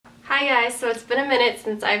Hi guys, so it's been a minute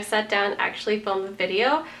since I've sat down and actually filmed a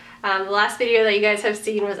video. The last video that you guys have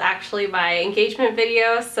seen was actually my engagement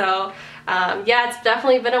video, so yeah, it's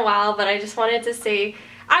definitely been a while, but I just wanted to say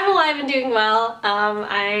I'm alive and doing well.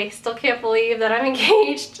 I still can't believe that I'm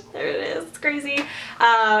engaged. There it is, it's crazy.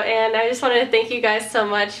 And I just wanted to thank you guys so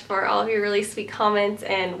much for all of your really sweet comments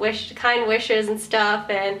and kind wishes and stuff,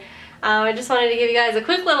 and I just wanted to give you guys a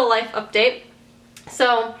quick little life update.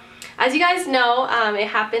 So, as you guys know, it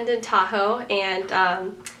happened in Tahoe, and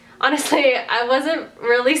honestly, I wasn't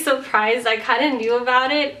really surprised. I kind of knew about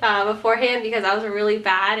it beforehand because I was really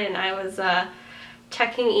bad and I was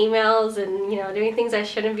checking emails and, you know, doing things I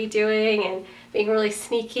shouldn't be doing and being really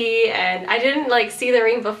sneaky, and I didn't like see the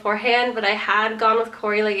ring beforehand, but I had gone with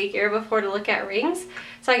Corey like a year before to look at rings,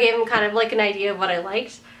 so I gave him kind of like an idea of what I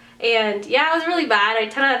liked. And yeah, I was really bad.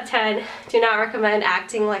 10 out of 10 do not recommend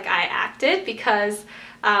acting like I acted because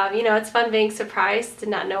you know, it's fun being surprised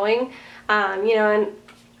and not knowing, you know, and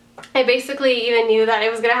I basically even knew that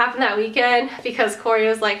it was going to happen that weekend because Corey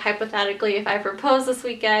was like, hypothetically, if I propose this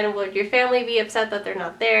weekend, would your family be upset that they're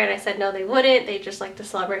not there? And I said, no, they wouldn't. They just like to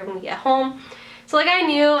celebrate when we get home. So like I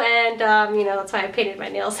knew, and you know, that's why I painted my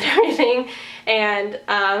nails and everything. And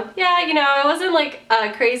yeah, you know, it wasn't like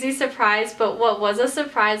a crazy surprise, but what was a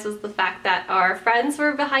surprise was the fact that our friends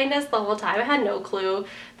were behind us the whole time. I had no clue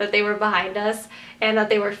that they were behind us and that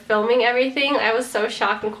they were filming everything. I was so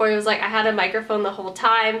shocked, and Corey was like, I had a microphone the whole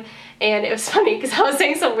time, and it was funny because I was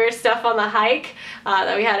saying some weird stuff on the hike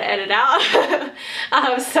that we had to edit out.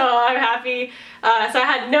 So I'm happy. So I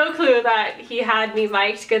had no clue that he had me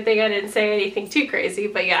mic'd. Good thing I didn't say anything too crazy,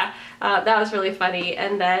 but yeah, that was really funny.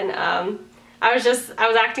 And then I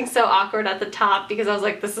was acting so awkward at the top because I was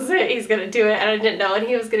like, this is it, he's gonna do it, and I didn't know when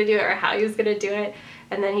he was gonna do it or how he was gonna do it.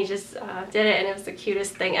 And then he just did it, and it was the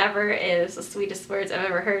cutest thing ever. It was the sweetest words I've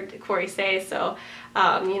ever heard Corey say, so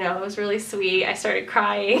you know, it was really sweet. I started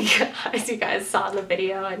crying as you guys saw in the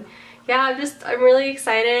video, and yeah, I'm really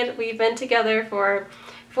excited. We've been together for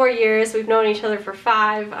 4 years. We've known each other for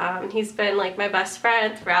 5. He's been like my best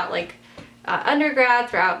friend throughout like undergrad,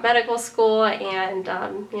 throughout medical school, and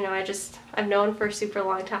you know, I've known for a super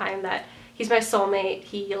long time that he's my soulmate.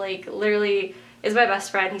 He like literally is my best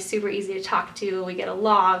friend. He's super easy to talk to. We get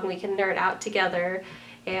along, we can nerd out together,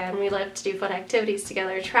 and we love to do fun activities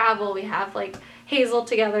together, travel. We have like Hazel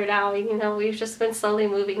together now. You know, we've just been slowly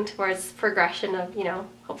moving towards progression of, you know,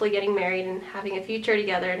 hopefully getting married and having a future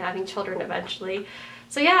together and having children eventually.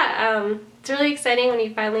 So yeah, it's really exciting when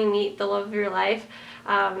you finally meet the love of your life.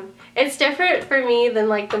 It's different for me than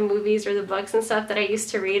like the movies or the books and stuff that I used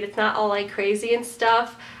to read. It's not all like crazy and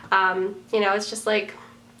stuff. You know, it's just like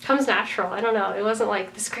comes natural. I don't know. It wasn't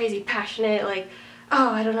like this crazy passionate like, oh,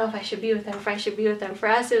 I don't know if I should be with them, if I should be with them. For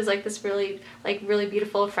us, it was like this really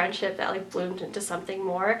beautiful friendship that like bloomed into something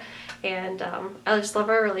more. And I just love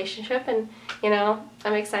our relationship, and you know,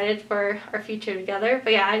 I'm excited for our future together.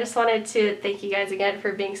 But yeah, I just wanted to thank you guys again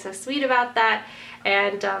for being so sweet about that.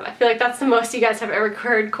 And I feel like that's the most you guys have ever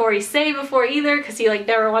heard Corey say before either, because he like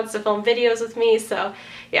never wants to film videos with me. So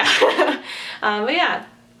yeah, but yeah.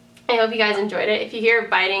 I hope you guys enjoyed it. If you hear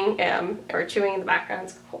biting or chewing in the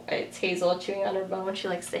background, it's Hazel chewing on her bone. She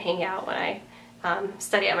likes to hang out when I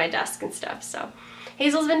study at my desk and stuff. So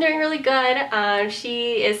Hazel's been doing really good.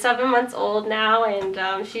 She is 7 months old now,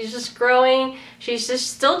 and she's just growing. She's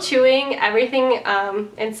just still chewing everything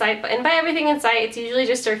in sight, and by everything in sight, it's usually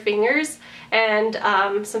just her fingers and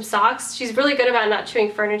some socks. She's really good about not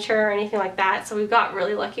chewing furniture or anything like that, so we've got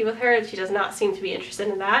really lucky with her. She does not seem to be interested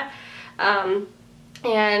in that.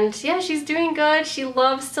 And yeah, she's doing good. She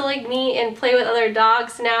loves to like meet and play with other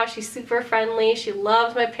dogs now. She's super friendly. She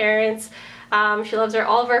loves my parents. She loves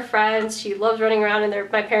all of our friends. She loves running around in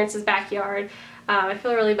my parents' backyard. I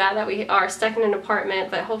feel really bad that we are stuck in an apartment,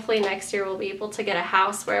 but hopefully next year we'll be able to get a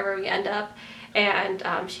house wherever we end up, and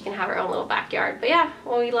she can have her own little backyard. But yeah,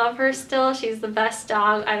 well, we love her still. She's the best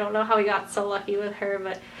dog. I don't know how we got so lucky with her,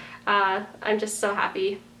 but I'm just so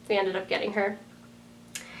happy we ended up getting her.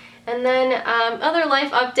 And then other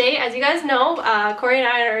life update, as you guys know, Corey and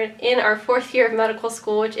I are in our 4th year of medical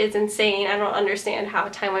school, which is insane. I don't understand how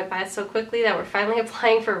time went by so quickly that we're finally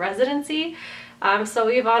applying for residency. So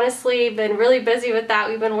we've honestly been really busy with that.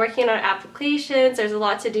 We've been working on applications. There's a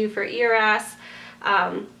lot to do for ERAS.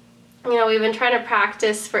 You know, we've been trying to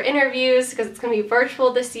practice for interviews because it's going to be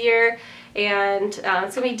virtual this year, and it's going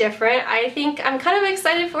to be different. I think I'm kind of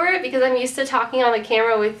excited for it because I'm used to talking on the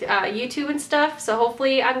camera with YouTube and stuff, so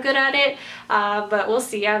hopefully I'm good at it, but we'll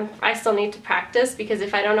see. I still need to practice because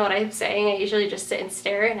if I don't know what I'm saying, I usually just sit and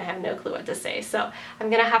stare and I have no clue what to say, so I'm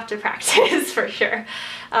going to have to practice for sure.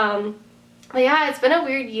 But yeah, it's been a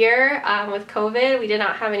weird year with COVID. We did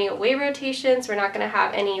not have any away rotations. We're not going to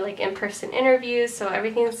have any like in-person interviews, so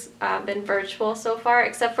everything's been virtual so far,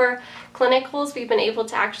 except for clinicals. We've been able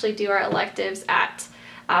to actually do our electives at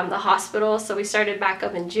the hospital. So we started back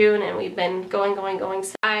up in June, and we've been going.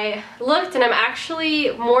 So I looked, and I'm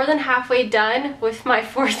actually more than halfway done with my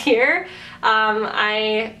 4th year.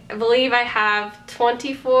 I believe I have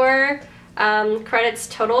 24 credits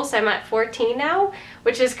total, so I'm at 14 now,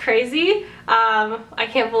 which is crazy. I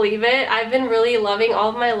can't believe it. I've been really loving all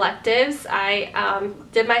of my electives. I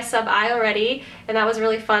did my Sub-I already, and that was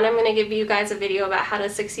really fun. I'm going to give you guys a video about how to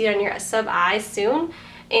succeed on your Sub-I soon.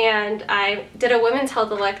 And I did a women's health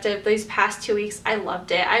elective these past 2 weeks. I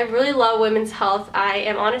loved it. I really love women's health. I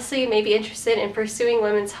am honestly maybe interested in pursuing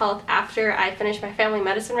women's health after I finish my family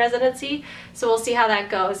medicine residency, so we'll see how that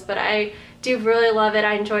goes. But I do really love it.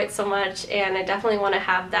 I enjoy it so much, and I definitely want to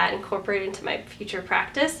have that incorporated into my future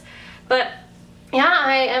practice. But yeah,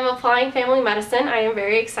 I am applying family medicine. I am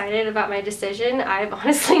very excited about my decision. I've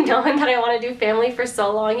honestly known that I want to do family for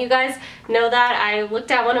so long. You guys know that. I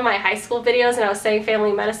looked at one of my high school videos and I was saying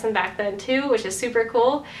family medicine back then too, which is super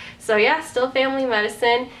cool. So yeah, still family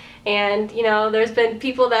medicine. And you know, there's been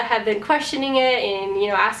people that have been questioning it and, you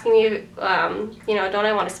know, asking me, you know, don't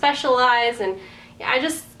I want to specialize? And I've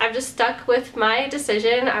just stuck with my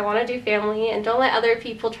decision. I want to do family, and don't let other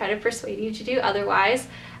people try to persuade you to do otherwise.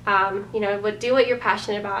 You know, but do what you're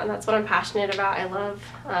passionate about, and that's what I'm passionate about.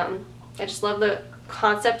 I just love the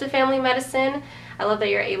concept of family medicine. I love that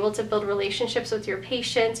you're able to build relationships with your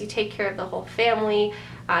patients. You take care of the whole family.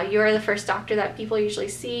 You're the first doctor that people usually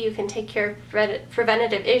see. You can take care of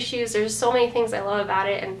preventative issues. There's so many things I love about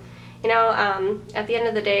it, and you know, at the end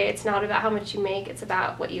of the day, it's not about how much you make, it's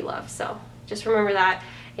about what you love. So just remember that,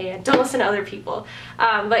 and don't listen to other people.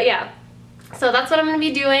 But yeah. So that's what I'm going to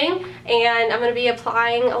be doing, and I'm going to be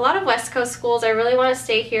applying a lot of West Coast schools. I really want to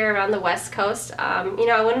stay here around the West Coast. You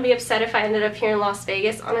know, I wouldn't be upset if I ended up here in Las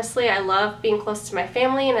Vegas. Honestly, I love being close to my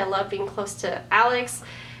family, and I love being close to Alex.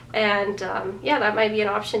 And yeah, that might be an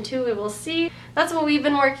option too. We will see. That's what we've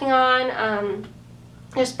been working on.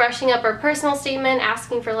 Just brushing up our personal statement,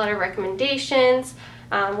 asking for a letter of recommendations,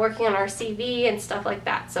 working on our CV and stuff like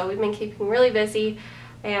that. So we've been keeping really busy.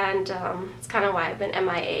 And it's kind of why I've been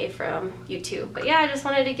MIA from YouTube. But yeah, I just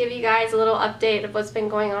wanted to give you guys a little update of what's been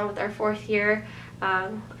going on with our 4th year.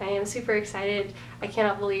 I am super excited. I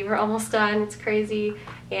cannot believe we're almost done. It's crazy.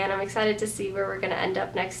 And I'm excited to see where we're going to end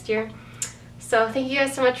up next year. So thank you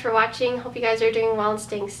guys so much for watching. Hope you guys are doing well and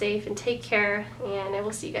staying safe, and take care. And I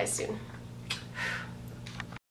will see you guys soon.